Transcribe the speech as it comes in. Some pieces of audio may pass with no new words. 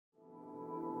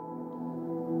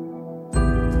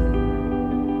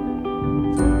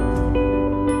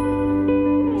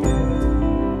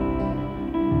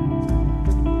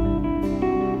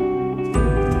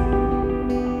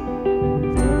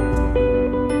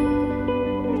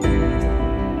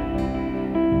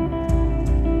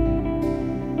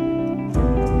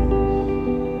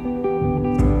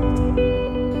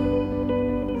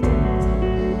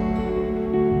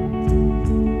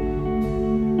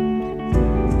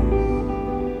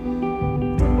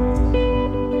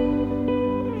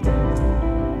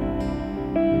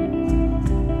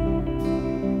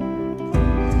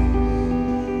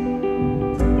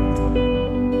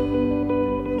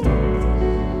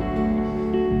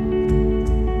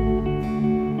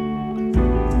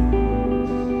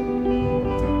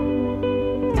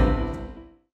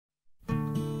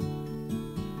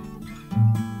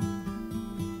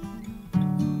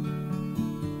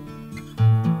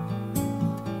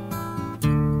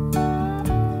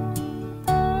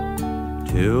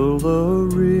till the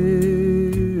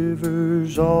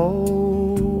rivers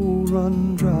all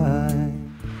run dry.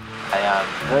 I am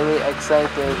very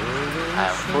excited. I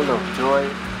am full of joy.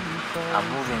 I'm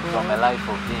moving from a life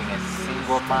of being a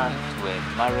single man to a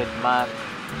married man.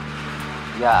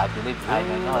 Yeah, I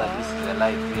know that this is a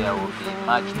life where I will be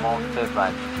much more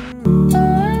favored.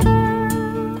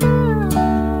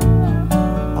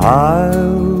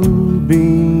 I'll be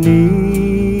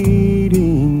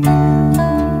needing you.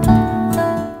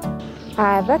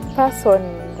 That person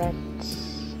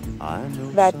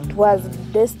that was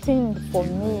destined for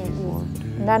me is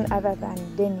none other than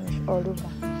Denish or Luba.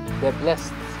 The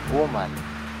blessed woman,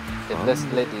 the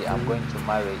blessed lady I'm going to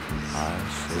marry is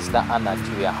Sister Annah.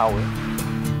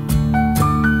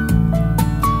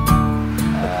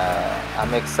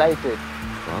 I'm excited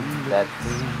that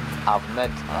I've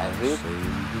met my rib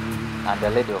and the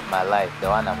lady of my life, the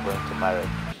one I'm going to marry.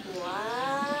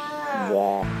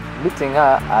 Yeah. Meeting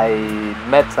her, I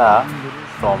met her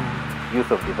from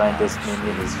Youth of Divine Destiny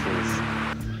Ministries.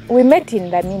 We met in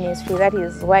the ministry, that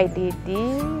is YDD.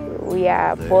 We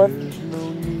are both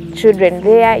children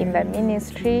there in the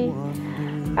ministry.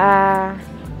 As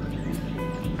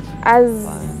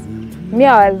me,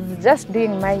 I was just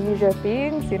doing my usual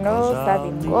things,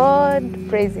 serving God,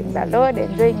 praising the Lord,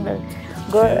 enjoying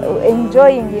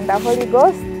in the Holy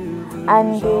Ghost.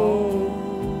 And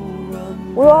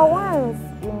we were once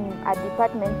in a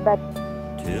department, but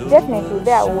definitely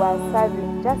there we were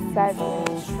just serving.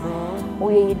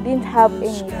 We didn't have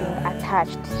anything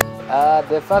attached.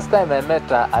 The first time I met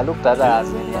her, I looked at her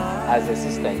as a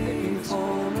sister in the ministry.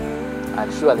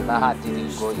 And surely my heart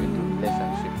didn't go into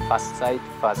relationship. First sight,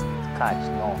 first catch,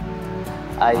 no.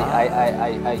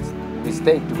 We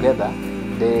stayed together.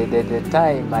 The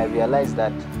time I realized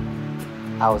that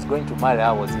I was going to marry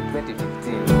her was in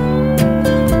 2015.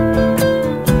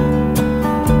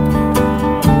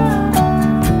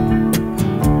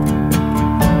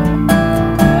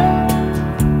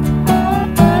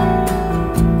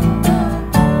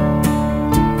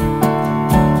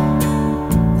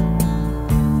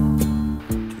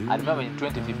 I remember in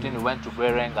 2015 we went to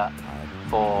Berenga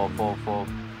for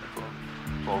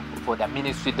the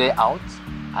ministry day out.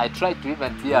 I tried to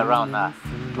even be around her,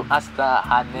 to ask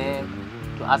her name,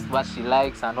 to ask what she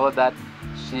likes and all that.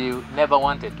 She never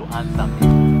wanted to answer me.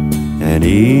 And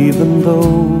even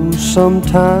though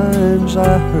sometimes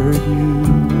I hurt you,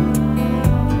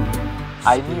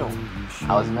 I knew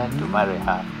I was meant to marry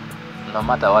her. No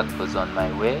matter what was on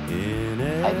my way,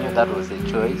 I knew that was a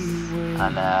choice,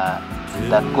 and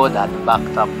that God had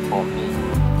backed up for me.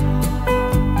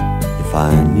 if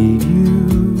I need you,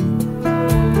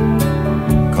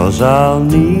 'cause I'll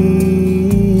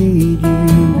need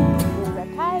you. The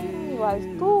time was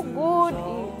too good,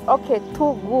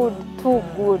 too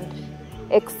good,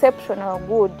 exceptional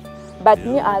good. But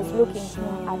me, I was looking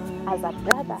at him as a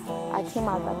brother,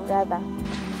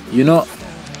 You know,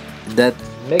 that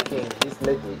making this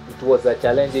lady, it was a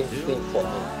challenging thing for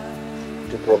me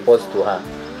to propose to her.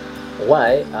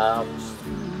 Why?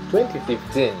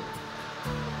 2015,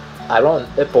 around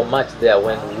April, March there,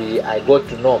 when I got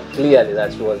to know clearly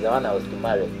that she was the one I was to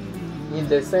marry.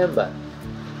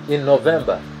 In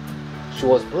November, she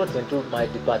was brought into my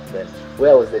department,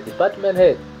 where I was the department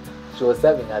head. She was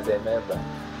serving as a member.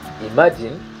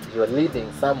 Imagine you're leading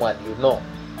someone you know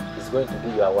is going to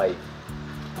be your wife.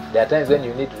 There are times when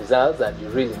you need results and you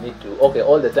really need to,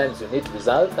 all the times you need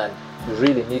results and you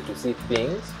really need to see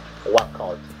things work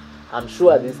out. I'm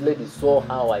sure this lady saw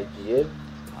how I behave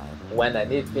when I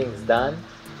need things done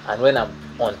and when I'm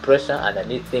on pressure and I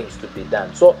need things to be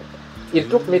done. So it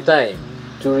took me time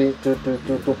to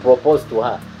propose to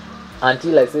her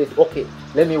until I said, okay,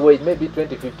 let me wait, maybe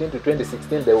 2015 to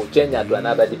 2016 they will change her to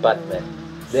another department.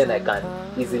 Then I can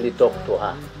easily talk to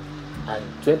her. And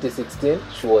 2016,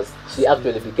 she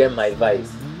actually became my vice.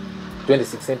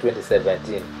 2016,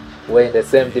 2017, we're in the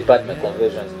same department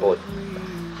conversions board.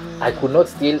 I could not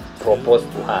still propose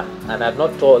to her, and I've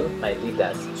not told my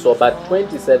leaders. So, but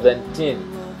 2017,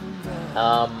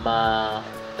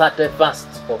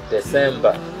 31st of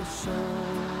December,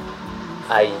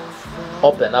 I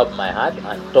opened up my heart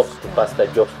and talked to Pastor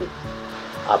Geoffrey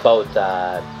about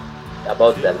the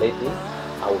lady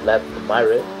I would like to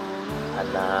marry,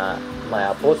 and my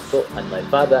apostle and my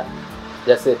father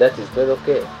just said that is very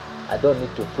okay. I don't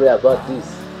need to pray about this.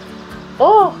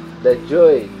 Oh, the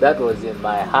joy that was in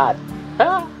my heart.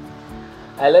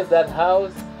 I left that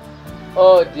house.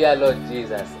 Oh dear Lord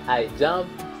Jesus, I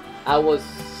jumped. I was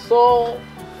so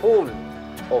full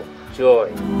of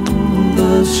joy.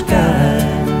 The sky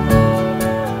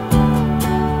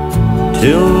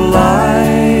till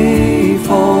life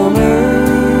on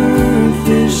earth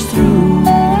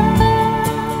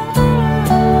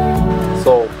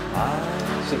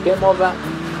over,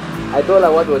 I told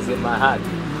her what was in my heart.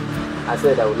 I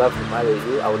said, I would love to marry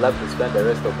you. I would love to spend the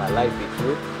rest of my life with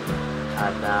you.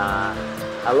 And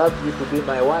I love you to be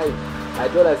my wife. I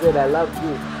told her, I said, I love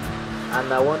you.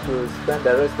 And I want to spend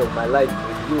the rest of my life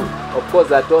with you. Of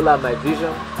course, I told her my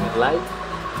vision in life.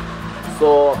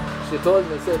 So she told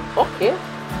me, said, okay.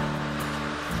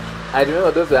 I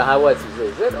remember those were her words.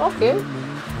 She said, okay.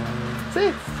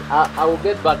 Said, I will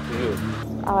get back to you.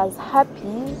 I was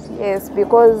happy, yes,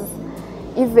 because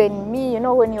even me,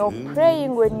 when you're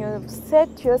praying, when you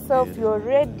set yourself, you're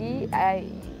ready,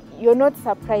 you're not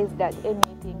surprised at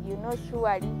anything. You know,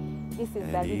 surely this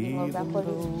is the leading of the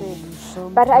Holy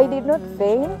Spirit. But I did not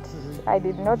faint. I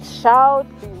did not shout.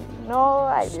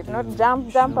 I did not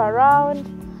jump around.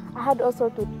 I had also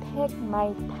to take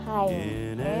my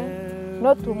time,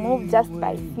 not to move just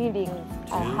by feelings.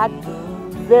 I had to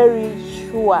be very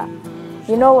sure.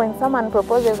 When someone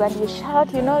proposes and you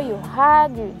shout, you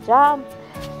hug, you jump,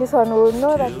 this one will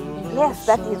know that, yes,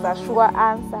 that is a sure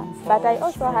answer. But I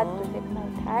also had to take my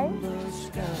time,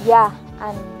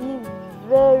 and be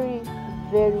very,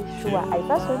 very sure. I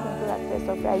first went into that place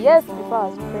of prayer, yes, before I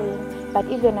was praying, but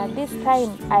even at this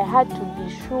time, I had to be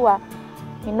sure.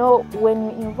 When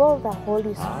you involve the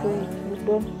Holy Spirit, you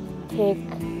don't take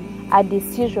a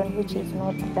decision which is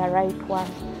not the right one.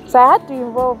 So I had to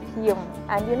involve him.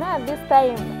 And at this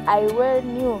time, I well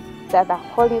knew that the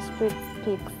Holy Spirit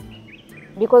speaks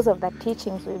because of the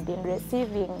teachings we've been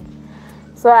receiving.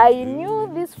 So I knew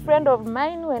this friend of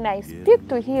mine, when I speak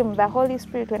to him, the Holy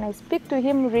Spirit, when I speak to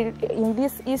him in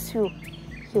this issue,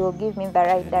 he will give me the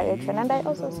right direction. And I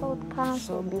also sought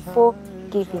counsel before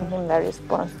giving him the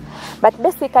response. But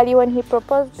basically, when he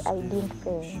proposed, I didn't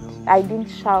faint. I didn't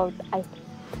shout. I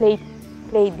played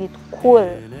it cool.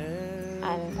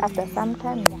 And after some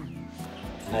time,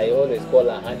 I always call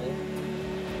her honey,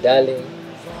 darling,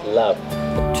 love.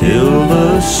 Till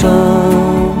the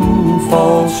sun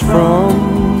falls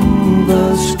from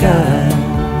the sky.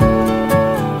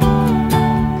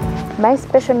 My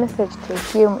special message to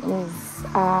him is,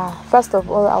 first of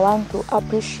all, I want to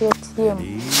appreciate him.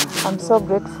 I'm so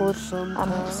grateful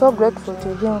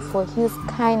to him for his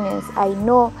kindness. I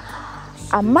know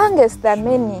amongst the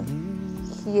many,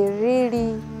 he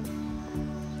really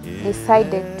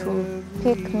decided to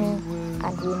pick me,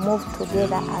 and we moved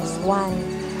together as one.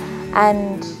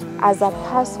 And as a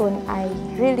person, I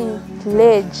really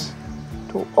pledge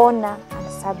to honor and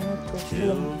submit to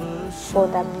him for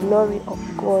the glory of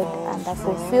God and the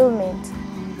fulfillment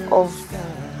of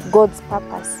God's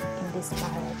purpose in this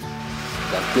marriage.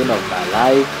 The queen of my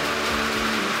life,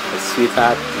 the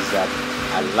sweetheart, is that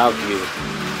I love you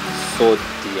so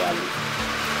dearly.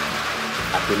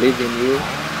 I believe in you,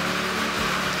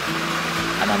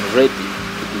 and I'm ready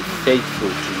to be faithful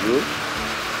to you.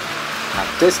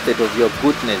 I've tasted of your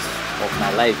goodness of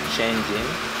my life changing,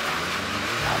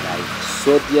 and I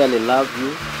so dearly love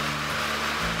you.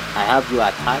 I have you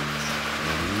at heart.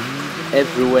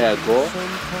 Everywhere I go,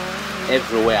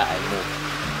 everywhere I move.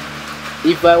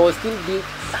 If I was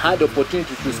had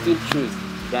opportunity to still choose,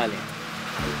 darling,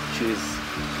 I would choose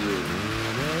you.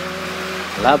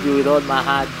 I love you with all my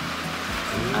heart,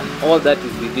 and all that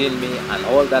is within me, and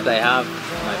all that I have,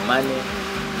 my money,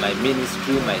 my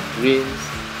ministry, my dreams,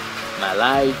 my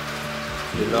life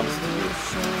belongs to you.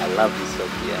 I love you so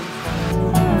dearly.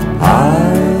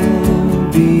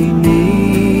 I'll be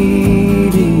needing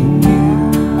you.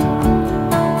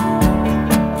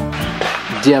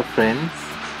 Dear friends,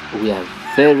 we are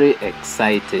very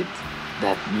excited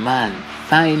that man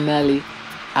finally,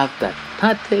 after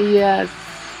 30 years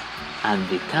and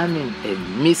becoming a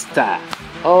Mr.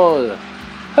 All.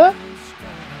 Huh?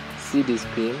 See this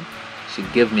queen? She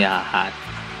gave me her heart.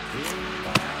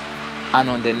 And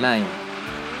on the 9th,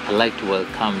 I'd like to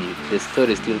welcome you. The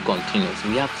story still continues.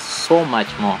 We have so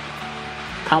much more.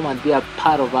 Come and be a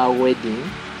part of our wedding,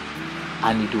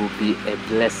 and it will be a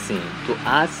blessing to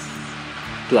us,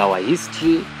 to our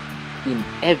history, in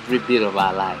every bit of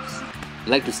our lives. I'd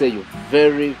like to say you're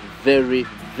very, very,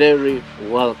 very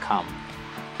welcome.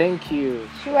 Thank you.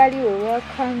 Surely we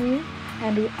welcome you,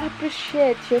 and we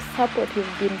appreciate your support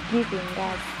you've been giving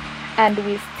us. And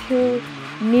we still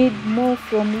need more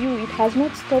from you. It has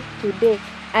not stopped today,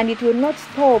 and it will not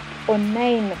stop on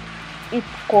 9. It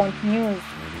continues.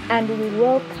 And we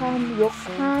welcome your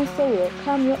counsel, we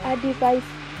welcome your advice.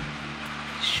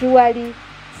 Surely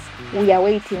we are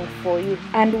waiting for you,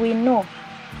 and we know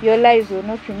your lives will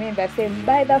not remain the same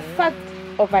by the fact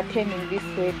of attending this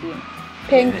wedding.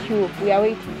 Thank you. We are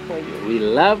waiting for you. We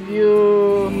love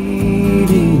you.